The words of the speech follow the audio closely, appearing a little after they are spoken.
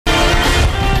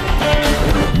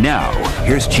Now,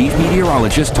 here's Chief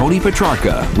Meteorologist Tony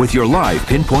Petrarca with your live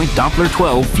Pinpoint Doppler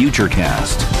 12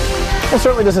 Futurecast. It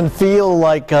certainly doesn't feel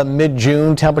like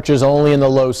mid-June. Temperatures only in the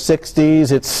low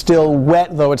 60s. It's still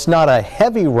wet, though it's not a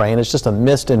heavy rain. It's just a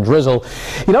mist and drizzle.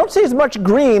 You don't see as much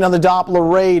green on the Doppler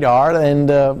radar, and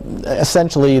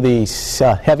essentially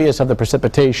the heaviest of the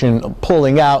precipitation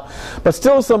pulling out. But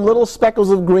still some little speckles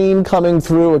of green coming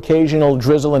through, occasional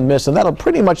drizzle and mist, and that'll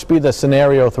pretty much be the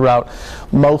scenario throughout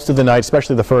most of the night,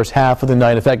 especially the first half of the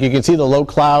night. In fact, you can see the low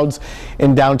clouds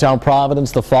in downtown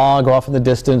Providence, the fog off in the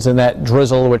distance, and that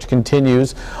drizzle which continues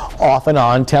off and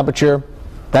on. Temperature,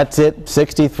 that's it,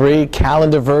 63,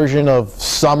 calendar version of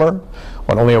summer.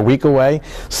 Only a week away.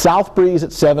 South breeze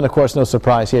at 7, of course, no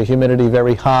surprise here. Humidity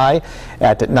very high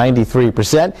at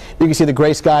 93%. You can see the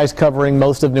gray skies covering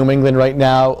most of New England right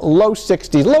now. Low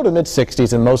 60s, low to mid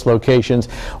 60s in most locations.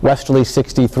 Westerly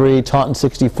 63, Taunton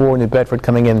 64, New Bedford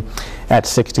coming in at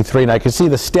 63. And I can see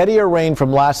the steadier rain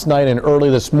from last night and early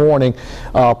this morning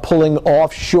pulling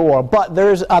offshore. But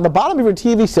there's on the bottom of your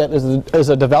TV set is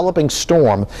a developing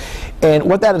storm. And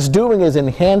what that is doing is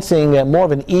enhancing more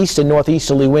of an east and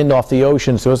northeasterly wind off the ocean.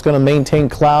 So it's going to maintain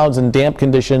clouds and damp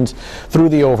conditions through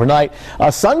the overnight.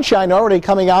 Sunshine already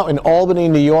coming out in Albany,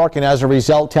 New York, and as a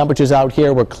result, temperatures out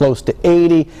here were close to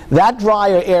 80. That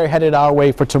drier air headed our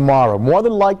way for tomorrow, more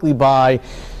than likely by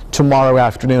tomorrow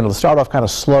afternoon. It'll start off kind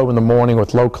of slow in the morning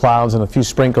with low clouds and a few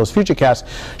sprinkles. Futurecast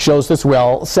shows this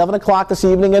well. 7 o'clock this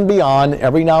evening and beyond.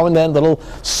 Every now and then, little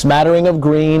smattering of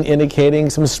green indicating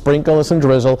some sprinkle and some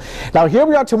drizzle. Now, here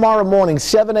we are tomorrow morning,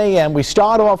 7 a.m. We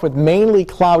start off with mainly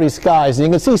cloudy skies. And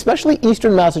you can see, especially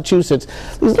eastern Massachusetts,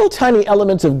 these little tiny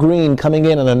elements of green coming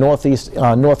in a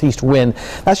northeast wind.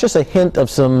 That's just a hint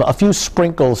of a few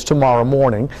sprinkles tomorrow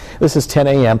morning. This is 10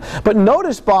 a.m. But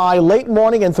notice by late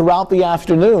morning and throughout the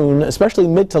afternoon, especially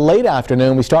mid to late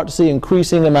afternoon, we start to see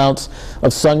increasing amounts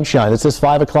of sunshine. This is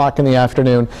 5 o'clock in the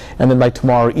afternoon, and then by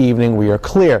tomorrow evening we are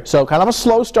clear. So kind of a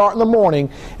slow start in the morning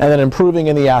and then improving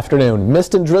in the afternoon.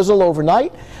 Mist and drizzle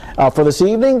overnight. For this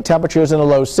evening, temperatures in the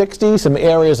low 60s, some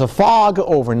areas of fog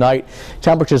overnight,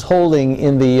 temperatures holding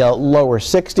in the lower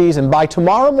 60s, and by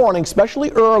tomorrow morning, especially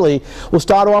early, we'll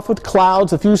start off with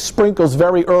clouds, a few sprinkles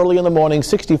very early in the morning,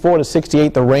 64 to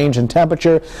 68 the range in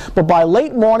temperature, but by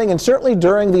late morning and certainly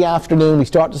during the afternoon, we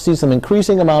start to see some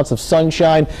increasing amounts of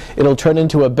sunshine. It'll turn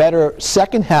into a better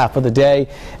second half of the day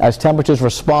as temperatures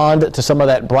respond to some of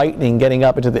that brightening, getting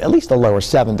up into at least the lower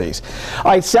 70s.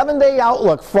 All right, 7-day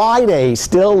outlook. Friday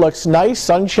still looks nice,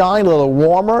 sunshine, a little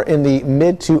warmer in the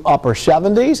mid to upper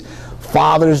 70s.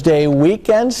 Father's Day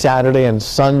weekend, Saturday and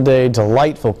Sunday,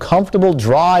 delightful, comfortable,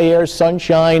 dry air,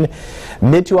 sunshine,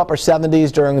 mid to upper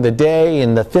 70s during the day,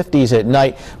 in the 50s at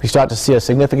night. We start to see a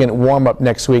significant warm-up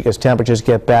next week as temperatures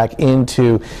get back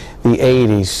into the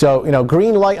 80s. So, you know,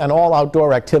 green light on all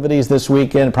outdoor activities this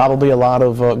weekend, probably a lot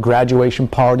of graduation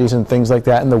parties and things like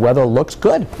that, and the weather looks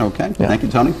good. Okay, yeah. Thank you,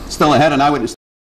 Tony. Still ahead on Eyewitness.